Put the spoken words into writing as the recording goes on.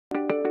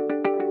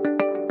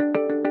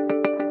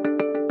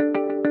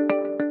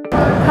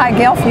Hi,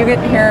 Gayle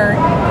Fuguitt here,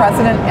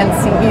 President and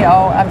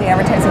CEO of the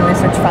Advertising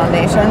Research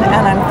Foundation,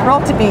 and I'm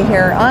thrilled to be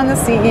here on the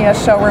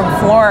CES showroom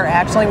floor,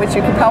 actually, which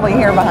you can probably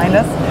hear behind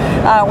us,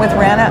 with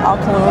Rana el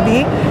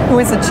Kaliouby, who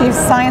is the Chief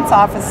Science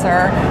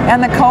Officer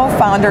and the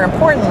co-founder,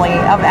 importantly,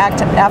 of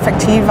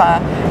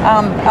Affectiva,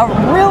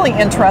 a really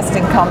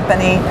interesting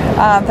company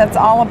that's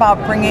all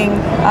about bringing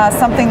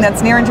something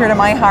that's near and dear to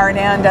my heart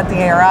and at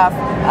the ARF,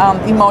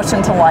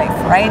 emotion to life,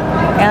 right?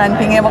 And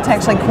being able to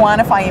actually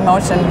quantify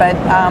emotion, but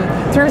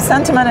through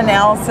sentiment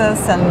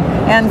analysis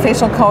and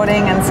facial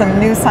coding and some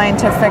new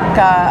scientific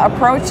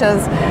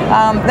approaches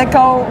that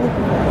go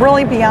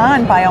really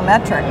beyond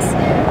biometrics.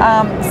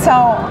 So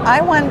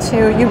I want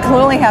to, you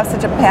clearly have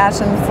such a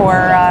passion for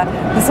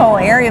this whole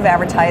area of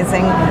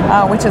advertising,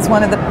 which is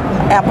one of the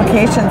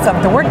applications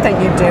of the work that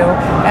you do,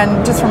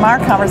 and just from our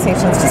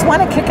conversations, just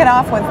want to kick it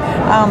off with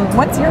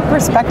what's your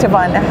perspective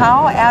on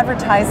how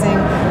advertising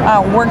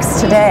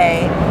works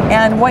today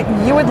and what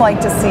you would like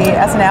to see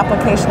as an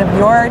application of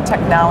your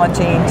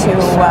technology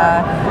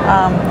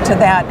to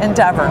that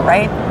endeavor,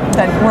 right?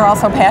 That we're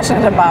also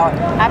passionate about.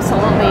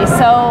 Absolutely.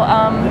 So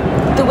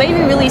the way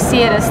we really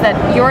see it is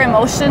that your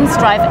emotions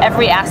drive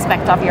every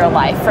aspect of your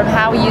life, from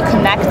how you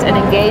connect and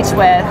engage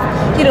with,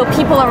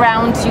 people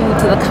around you,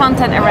 to the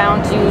content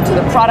around you, to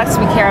the products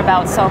we care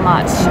about so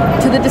much,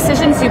 to the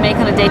decisions you make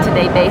on a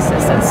day-to-day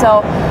basis. And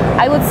so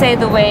I would say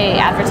the way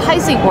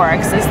advertising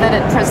works is that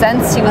it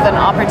presents you with an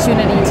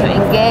opportunity to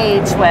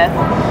engage with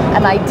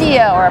an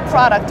idea or a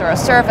product or a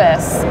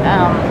service.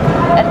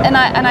 And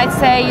I'd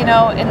say,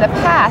 in the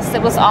past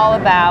it was all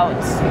about,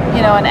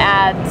 an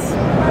ad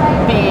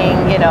being,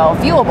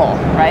 viewable,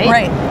 right?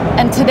 Right.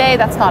 And today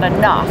that's not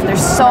enough.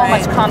 There's so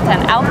much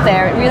content out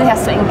there. It really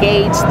has to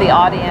engage the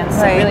audience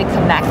and really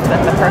connect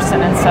with the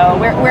person. And so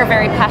we're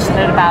very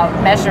passionate about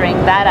measuring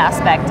that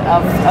aspect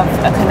of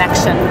a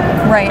connection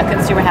a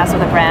consumer has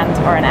with a brand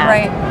or an ad.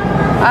 Right.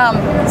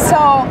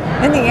 So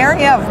in the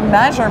area of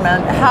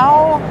measurement,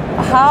 how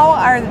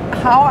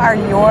are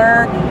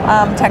your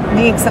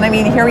techniques? And I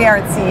mean, here we are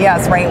at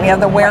CES, right? We have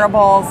the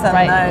wearables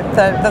and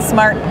the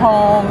smart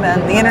home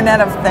and the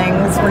Internet of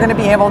Things. We're going to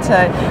be able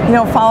to,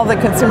 follow the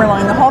consumer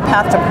along the whole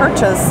path to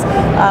purchase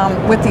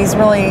with these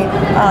really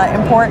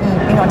important,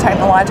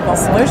 technological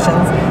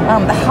solutions.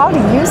 How do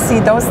you see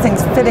those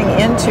things fitting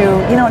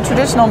into,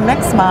 traditional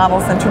mix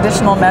models and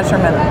traditional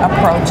measurement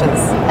approaches?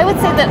 I would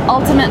say that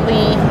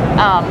ultimately,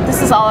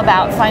 this is all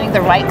about finding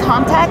the right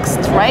context,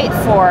 right,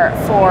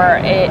 for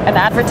an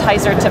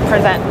advertiser to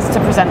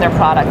present their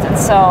product. And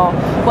so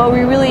what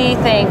we really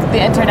think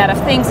the Internet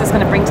of Things is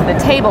going to bring to the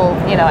table,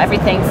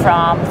 everything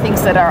from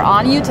things that are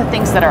on you to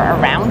things that are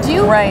around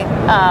you. Right.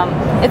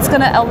 It's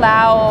going to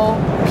allow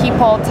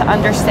people to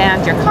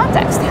understand your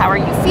context. How are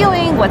you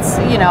feeling? What's,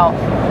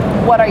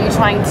 what are you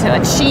trying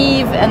to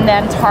achieve? And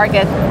then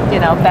target,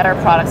 better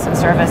products and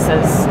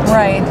services.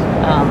 Right.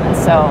 And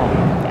so.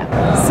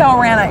 So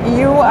Rana,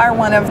 you are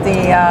one of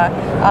the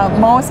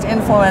most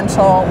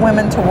influential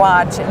women to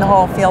watch in the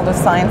whole field of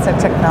science and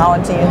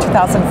technology in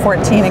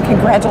 2014, and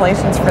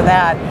congratulations for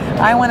that.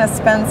 I want to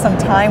spend some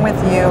time with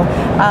you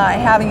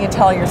having you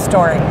tell your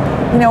story.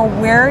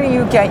 Where do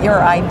you get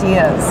your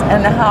ideas,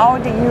 and how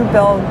do you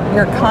build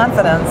your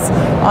confidence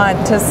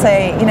to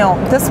say,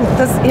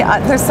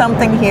 there's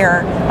something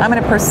here, I'm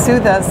going to pursue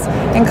this.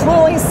 And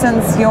clearly,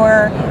 since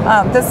your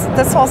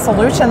this whole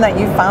solution that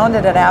you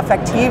founded at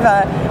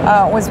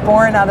Affectiva was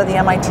born out of the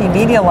MIT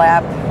Media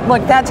Lab.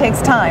 Look, that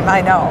takes time,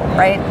 I know,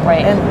 right?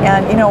 Right.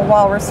 And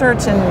while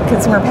research in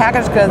consumer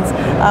packaged goods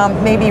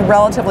may be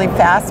relatively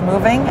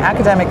fast-moving,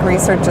 academic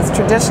research is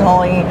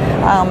traditionally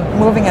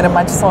moving at a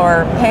much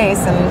slower pace,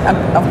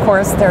 and of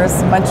course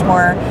there's much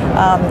more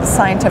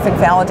scientific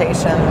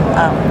validation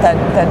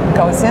that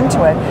goes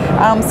into it.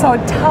 So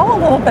tell a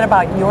little bit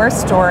about your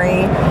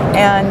story,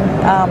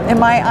 and in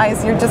my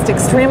eyes, you're just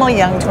extremely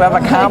young to have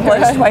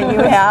accomplished what you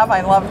have.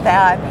 I love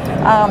that.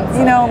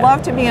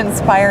 Love to be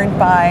inspired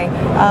by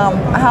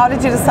how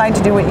did you decide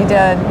to do what you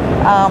did?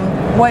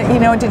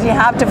 Did you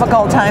have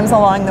difficult times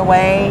along the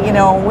way?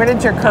 Where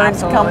did your courage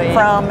come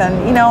from?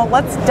 And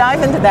let's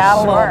dive into that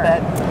a little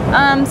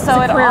bit.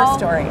 So it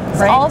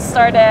all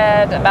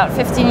started about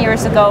 15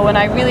 years ago when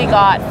I really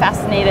got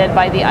fascinated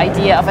by the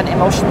idea of an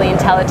emotionally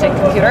intelligent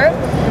computer.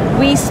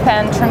 We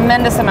spend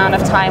tremendous amount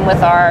of time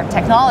with our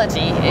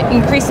technology,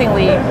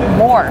 increasingly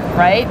more,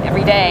 right,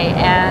 every day.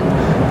 And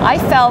I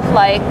felt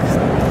like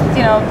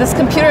this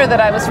computer that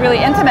I was really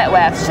intimate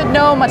with should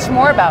know much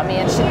more about me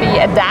and should be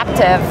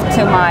adaptive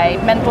to my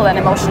mental and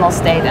emotional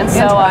state. And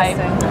so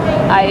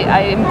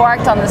I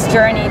embarked on this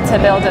journey to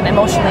build an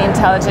emotionally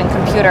intelligent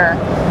computer.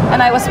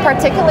 And I was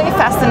particularly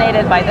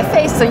fascinated by the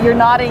face. So you're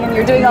nodding and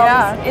you're doing all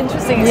these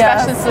interesting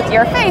expressions with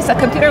your face. A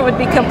computer would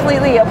be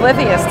completely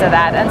oblivious to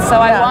that. And so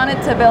I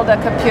wanted to build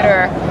a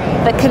computer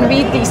that can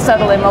read these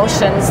subtle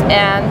emotions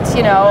and,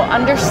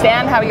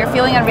 understand how you're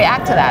feeling and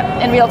react to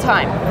that in real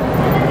time.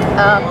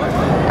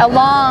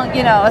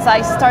 As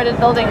I started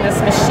building this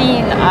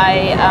machine,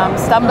 I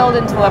stumbled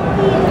into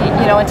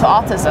into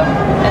autism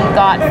and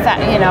got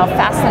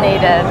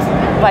fascinated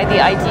by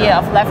the idea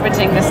of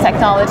leveraging this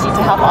technology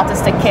to help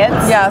autistic kids.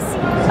 Yes.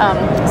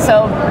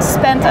 So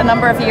spent a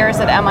number of years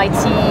at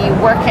MIT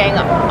working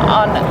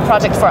on a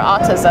project for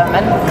autism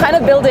and kind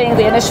of building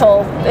the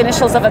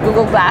initials of a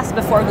Google Glass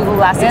before Google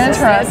Glass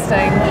existed.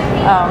 Interesting.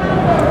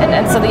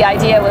 And so the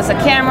idea was a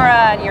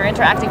camera, and you're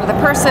interacting with a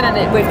person, and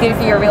it would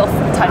give you a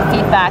real-time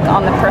feedback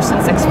on the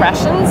person's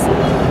expressions.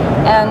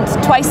 And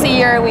twice a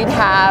year we'd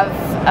have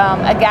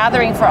a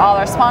gathering for all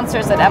our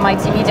sponsors at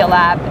MIT Media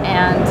Lab,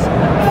 and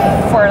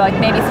for like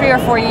maybe 3 or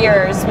 4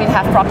 years we'd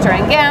have Procter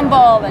 &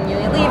 Gamble and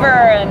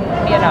Unilever and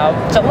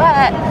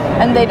Gillette,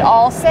 and they'd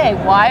all say,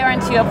 why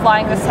aren't you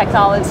applying this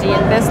technology in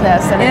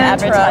business and in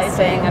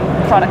advertising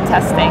and product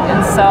testing?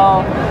 And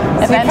so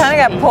you kind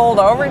of got pulled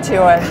over to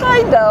it.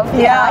 Kind of,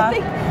 yeah.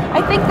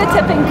 I think the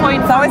tipping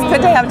point. It's always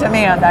good to have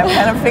demand. I've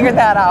kind of figured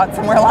that out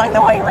somewhere along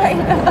the way, right?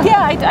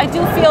 Yeah, I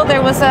do feel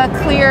there was a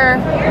clear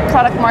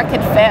product market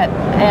fit,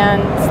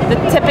 and the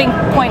tipping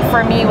point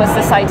for me was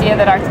this idea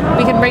that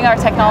we can bring our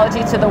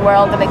technology to the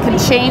world, and it can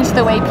change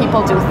the way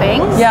people do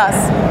things. Yes.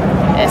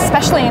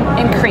 Especially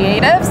in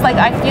creatives. Like,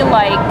 I feel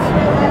like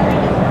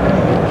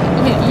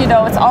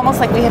it's almost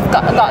like we have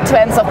got to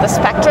ends of the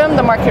spectrum.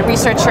 The market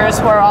researchers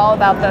who are all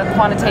about the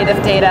quantitative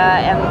data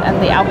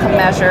and the outcome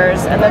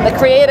measures, and then the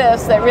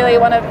creatives that really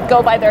want to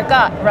go by their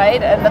gut,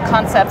 right? And the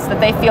concepts that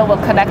they feel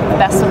will connect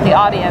best with the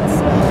audience.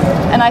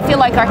 And I feel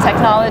like our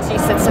technology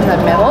sits in the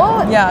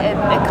middle. Yeah.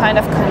 It kind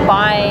of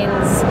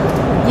combines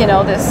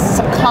this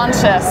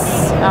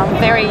subconscious,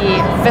 very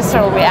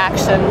visceral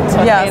reaction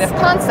to a creative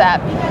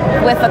concept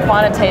with the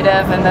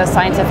quantitative and the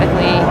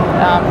scientifically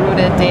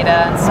rooted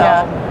data. And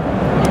so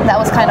that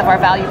was kind of our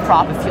value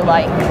prop, if you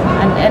like,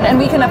 and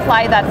we can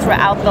apply that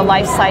throughout the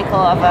life cycle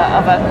of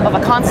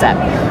a concept.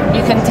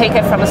 You can take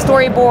it from a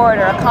storyboard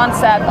or a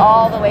concept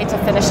all the way to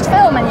finished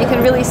film, and you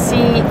can really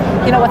see,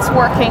 what's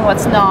working,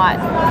 what's not.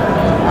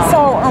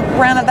 So,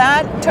 Rana,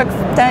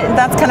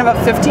 that's kind of a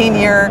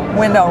 15-year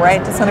window,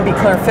 right? Just want to be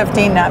clear,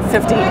 15, not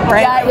 50,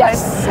 right? Yeah,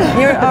 yes.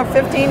 You're a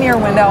 15-year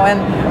window,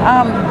 and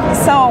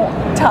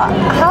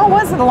how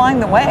was it along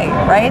the way,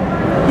 right?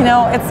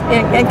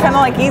 It kind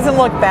of like easy to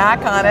look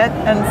back on it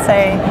and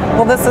say,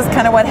 well, this is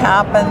kind of what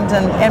happened,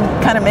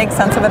 and kind of make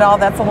sense of it all.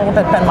 That's a little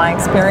bit been my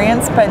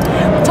experience. But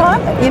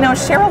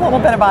share a little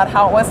bit about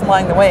how it was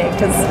along the way,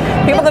 because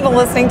people that are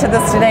listening to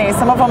this today,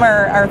 some of them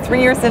are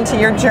 3 years into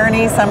your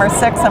journey, some are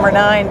 6, some are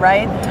 9,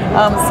 right?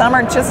 Some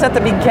are just at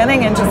the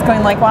beginning and just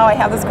going like, wow, I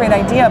have this great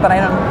idea, but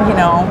I don't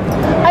know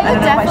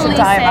if I should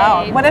dive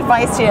out. What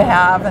advice do you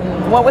have,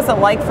 and what was it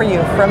like for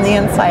you from the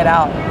inside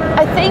out?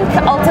 I think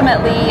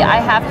ultimately I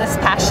have this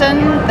passion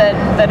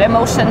that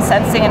emotion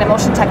sensing and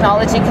emotion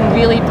technology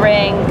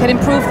can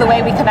improve the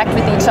way we connect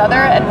with each other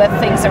and with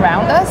things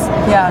around us.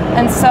 Yeah.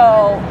 And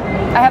so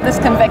I have this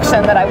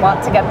conviction that I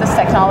want to get this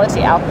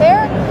technology out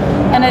there.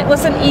 And it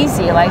wasn't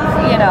easy.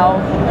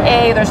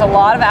 There's a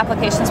lot of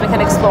applications we can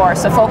explore,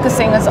 so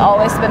focusing has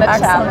always been a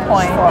challenge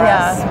for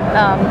us.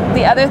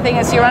 The other thing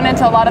is you run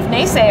into a lot of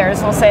naysayers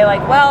who will say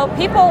well,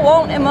 people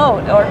won't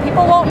emote, or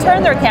people won't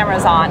turn their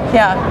cameras on.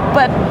 Yeah.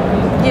 But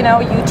you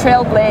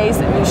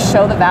trailblaze and you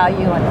show the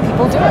value, and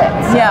people do it.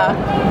 So. Yeah.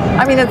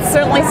 I mean, it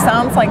certainly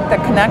sounds like the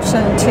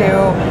connection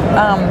to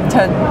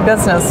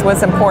business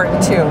was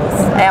important too.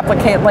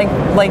 Applicate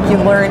like you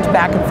learned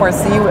back and forth.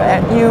 So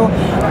you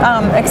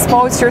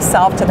exposed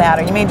yourself to that,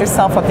 or you made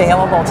yourself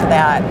available to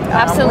that.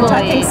 Absolutely. Which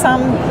I think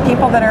some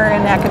people that are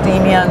in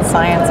academia and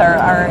science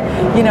are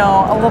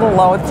a little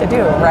loath to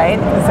do, right?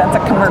 Because that's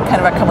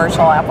kind of a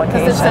commercial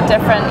application. It's a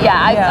different.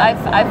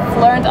 I've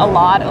learned a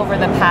lot over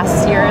the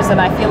past years, and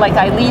I feel like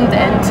I leaned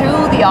into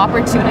the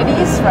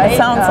opportunities. Right. It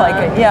sounds like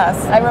it.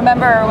 Yes. I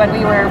remember when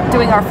we were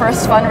doing our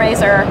first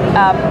fundraiser,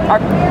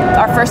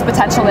 our first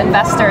potential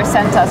investor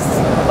sent us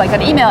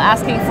an email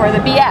asking for the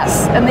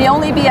BS, and the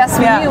only BS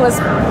we knew was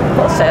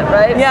bullshit,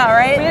 right? Yeah,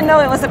 right. We didn't know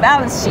it was a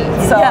balance sheet,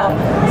 so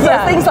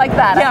things like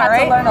that. Yeah, I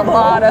had to learn a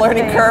lot of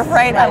learning curve,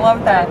 right? I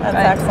love that.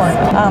 That's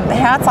excellent.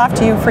 Hats off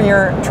to you for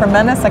your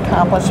tremendous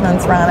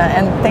accomplishments, Rana,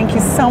 and thank you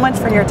so much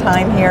for your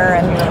time here.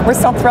 And we're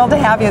so thrilled to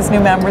have you as new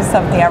members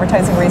of the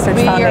Advertising Research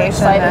Foundation.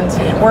 Excited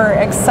too. We're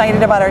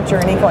excited about our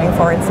journey going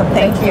forward. So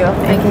thank you.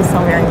 Thank you so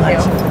very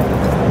much.